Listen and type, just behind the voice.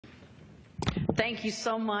Thank you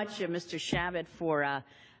so much, Mr. Shabbat,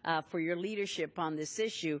 for your leadership on this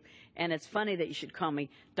issue. And it's funny that you should call me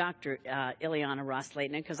Dr. Ileana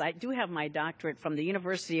Ros-Lehtinen, because I do have my doctorate from the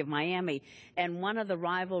University of Miami. And one of the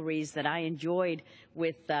rivalries that I enjoyed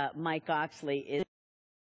with Mike Oxley is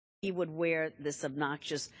he would wear this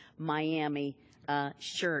obnoxious Miami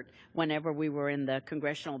shirt whenever we were in the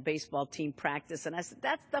congressional baseball team practice, and I said,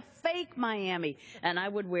 "That's the fake Miami," and I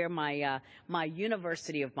would wear my my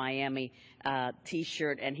University of Miami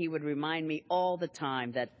T-shirt, and he would remind me all the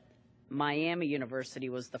time that Miami University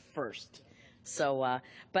was the first. So,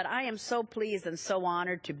 but I am so pleased and so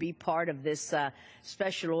honored to be part of this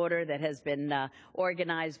special order that has been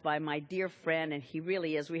organized by my dear friend, and he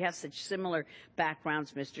really is. We have such similar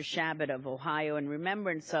backgrounds, Mr. Shabbat of Ohio, in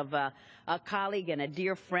remembrance of a colleague and a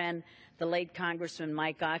dear friend, the late Congressman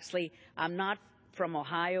Mike Oxley. I'm not from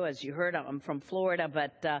Ohio, as you heard. I'm from Florida,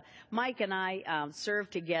 but Mike and I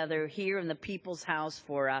served together here in the People's House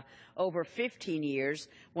for over 15 years.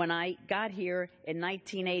 When I got here in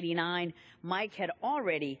 1989, Mike had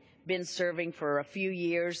already been serving for a few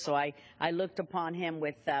years, so I looked upon him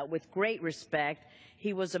with great respect.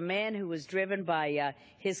 He was a man who was driven by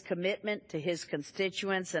his commitment to his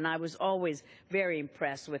constituents, and I was always very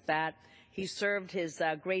impressed with that. He served his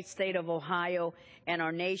great state of Ohio and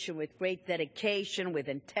our nation with great dedication, with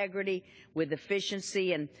integrity, with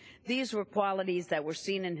efficiency, and these were qualities that were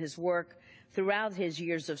seen in his work throughout his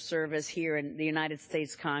years of service here in the United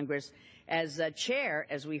States Congress. As chair,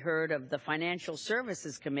 as we heard, of the Financial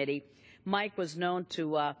Services Committee, Mike was known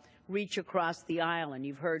to reach across the aisle, and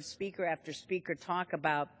you've heard speaker after speaker talk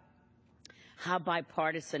about how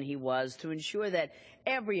bipartisan he was to ensure that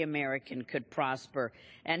every American could prosper.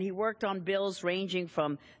 And he worked on bills ranging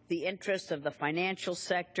from the interests of the financial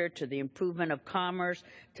sector to the improvement of commerce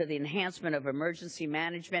to the enhancement of emergency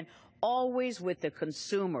management, always with the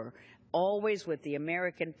consumer, always with the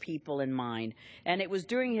American people in mind. And it was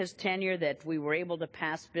during his tenure that we were able to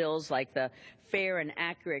pass bills like the Fair and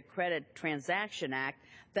Accurate Credit Transaction Act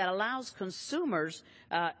that allows consumers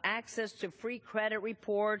access to free credit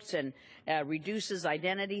reports and reduces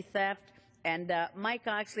identity theft. And Mike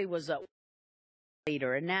Oxley was a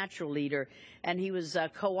leader, a natural leader, and he was a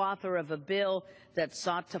co-author of a bill that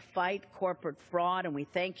sought to fight corporate fraud, and we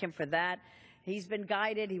thank him for that. He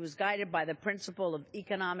was guided by the principle of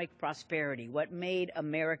economic prosperity, what made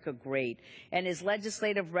America great. And his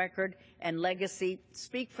legislative record and legacy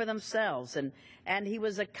speak for themselves. And he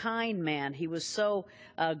was a kind man. He was so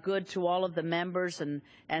good to all of the members, and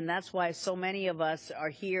that's why so many of us are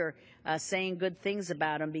here saying good things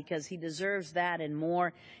about him, because he deserves that and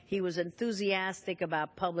more. He was enthusiastic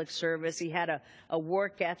about public service. He had a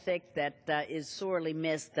work ethic that is sorely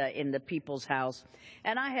missed in the People's House.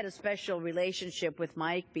 And I had a special relationship with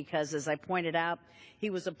Mike because, as I pointed out, he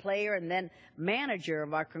was a player and then manager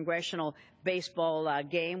of our congressional baseball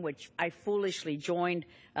game, which I foolishly joined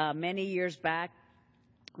many years back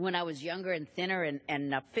when I was younger and thinner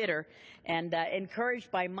and fitter. And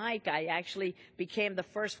encouraged by Mike, I actually became the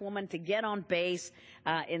first woman to get on base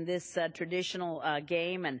in this traditional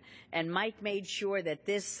game. And Mike made sure that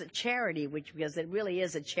this charity, because it really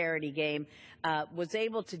is a charity game, was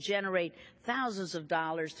able to generate thousands of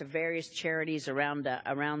dollars to various charities around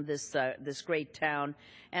this great town.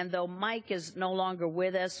 And though Mike is no longer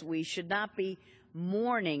with us, we should not be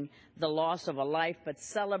mourning the loss of a life, but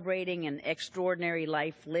celebrating an extraordinary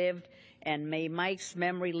life lived. And may Mike's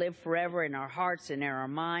memory live forever in our hearts and in our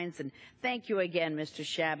minds. And thank you again, Mr.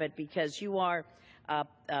 Shabbat, because you are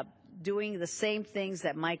doing the same things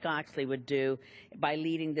that Mike Oxley would do by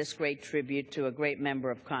leading this great tribute to a great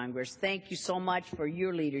member of Congress. Thank you so much for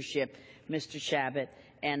your leadership, Mr. Shabbat.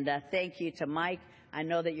 And thank you to Mike. I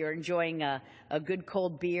know that you're enjoying a good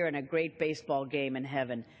cold beer and a great baseball game in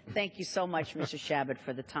heaven. Thank you so much, Mr. Shabbat,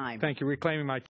 for the time. Thank you. Reclaiming my